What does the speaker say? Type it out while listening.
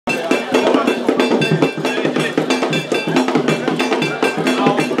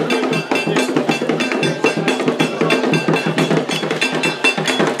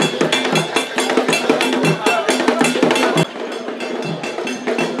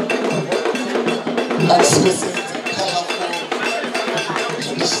like sweet, colorful,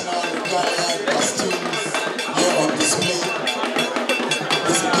 traditional Ghanaian costumes here on display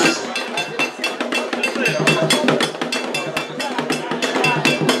this occasion.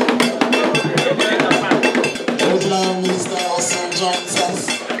 The original minister also joins us.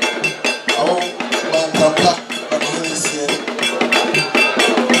 Our man Papa, but he is here.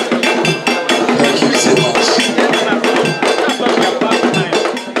 Thank you so much.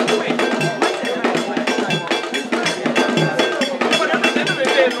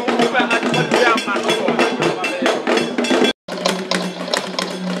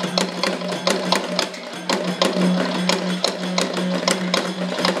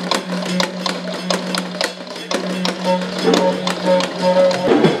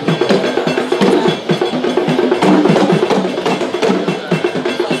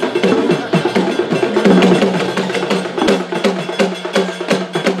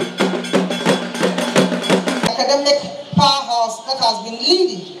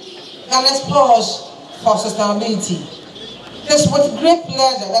 For sustainability. It is with great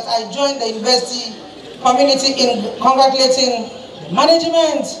pleasure that I join the university community in congratulating the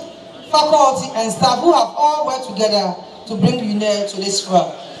management, faculty, and staff who have all worked together to bring UNE to this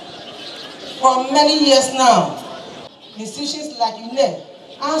far. For many years now, institutions like UNE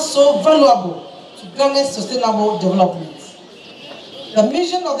are so valuable to Ghana's sustainable development. The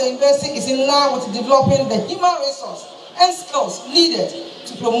mission of the university is in line with developing the human resource and skills needed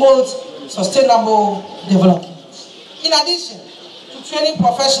to promote sustainable development. In addition to training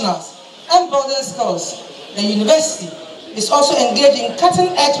professionals and building skills, the university is also engaged in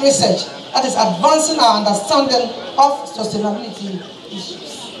cutting-edge research that is advancing our understanding of sustainability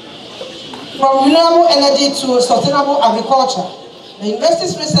issues. From renewable energy to sustainable agriculture, the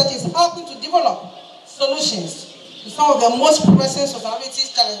university's research is helping to develop solutions to some of the most pressing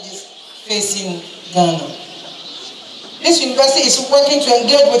sustainability challenges facing Ghana. This university is working to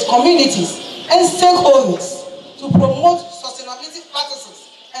engage with communities and stakeholders to promote sustainability practices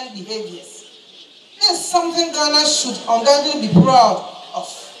and behaviors. This is something Ghana should undoubtedly be proud of.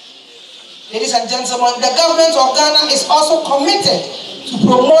 Ladies and gentlemen, the government of Ghana is also committed to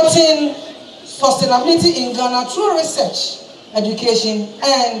promoting sustainability in Ghana through research, education,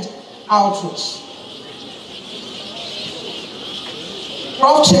 and outreach.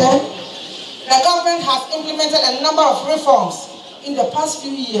 Prof. Chair, the government has implemented a number of reforms in the past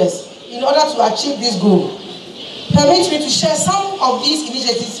few years in order to achieve this goal. Permit me to share some of these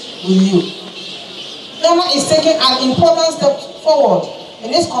initiatives with you. Ghana is taking an important step forward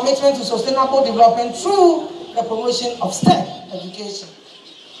in its commitment to sustainable development through the promotion of STEM education.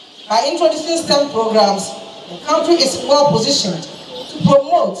 By introducing STEM programs, the country is well positioned to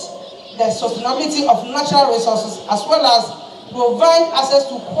promote the sustainability of natural resources as well as provide access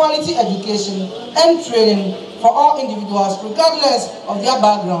to quality education and training for all individuals regardless of their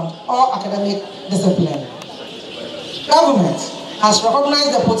background or academic discipline. Government has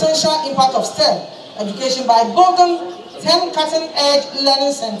recognized the potential impact of STEM education by building 10 cutting-edge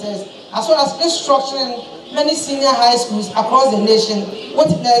learning centers as well as restructuring many senior high schools across the nation with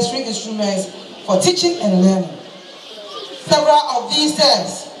necessary instruments for teaching and learning. Several of these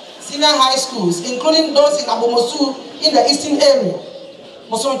senior high schools, including those in Abomosu in the eastern area,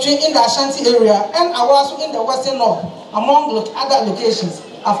 Bosomtwe in the Ashanti area, and Awasu in the western north, among other locations,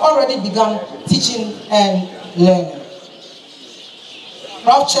 have already begun teaching and learning.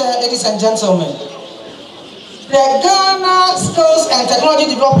 Prof. Chair, ladies and gentlemen, the Ghana Skills and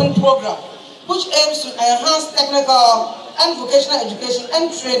Technology Development Program, which aims to enhance technical and vocational education and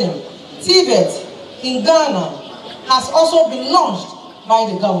training, TVET, in Ghana, has also been launched by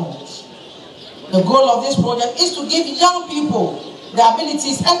the government. The goal of this project is to give young people the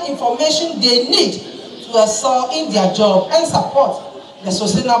abilities and information they need to excel in their job and support the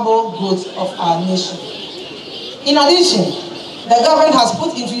sustainable growth of our nation. In addition, the government has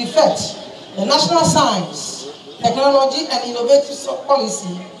put into effect the National Science, Technology and Innovative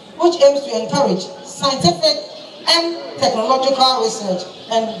Policy, which aims to encourage scientific and technological research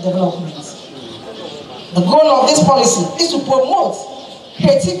and development. The goal of this policy is to promote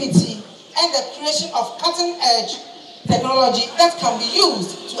creativity and the creation of cutting-edge technology that can be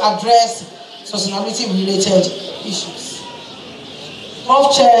used to address sustainability-related issues.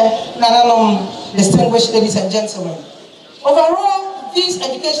 Prof. Chair, Nananom, distinguished ladies and gentlemen, overall, these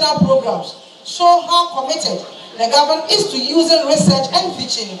educational programs show how committed the government is to using research and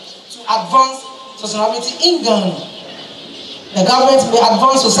teaching to advance sustainability in Ghana. The government may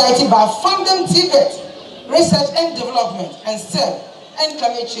advance society by funding TVET, research and development, and STEM, and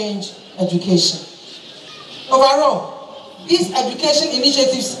climate change education. Overall, these education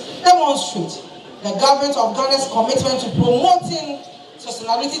initiatives demonstrate the government of Ghana's commitment to promoting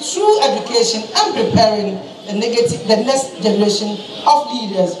sustainability through education and preparing the next generation of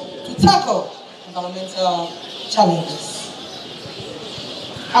leaders to tackle environmental challenges.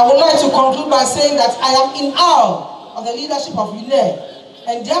 I would like to conclude by saying that I am in awe of the leadership of UNE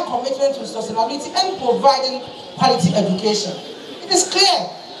and their commitment to sustainability and providing quality education. It is clear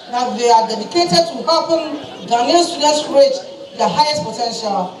that they are dedicated to helping Ghanaian students reach their highest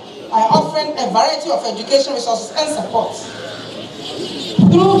potential by offering a variety of education resources and support.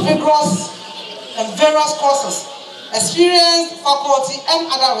 Through vigorous and various courses, experienced faculty and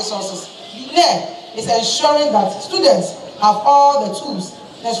other resources, UNE is ensuring that students have all the tools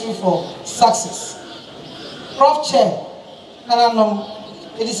necessary for success. Prof. Chair,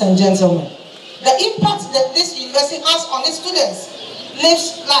 ladies and gentlemen, the impact that this university has on its students'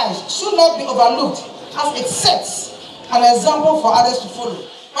 lives should not be overlooked, as it sets an example for others to follow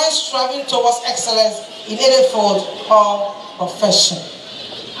when striving towards excellence in any field or profession.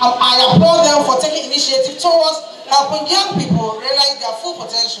 I applaud them for taking initiative towards helping young people realize their full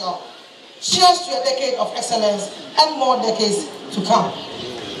potential. Cheers to a decade of excellence and more decades to come.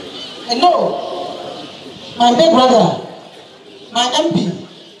 And no, my big brother, my MP,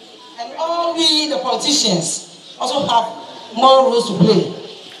 and all we, the politicians, also have more roles to play.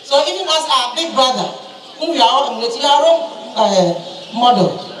 So even as our big brother, whom we are all emulating, our own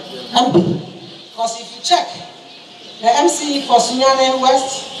model, MP. Because if you check, the MC for Sunyane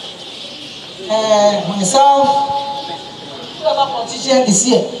West, myself, two other politicians is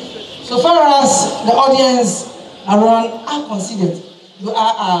here. So far as the audience around are considered, you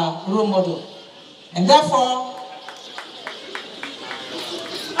are our role model. And therefore,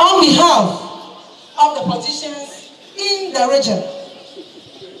 on behalf of the politicians in the region,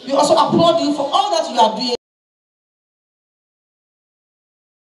 we also applaud you for all that you are doing.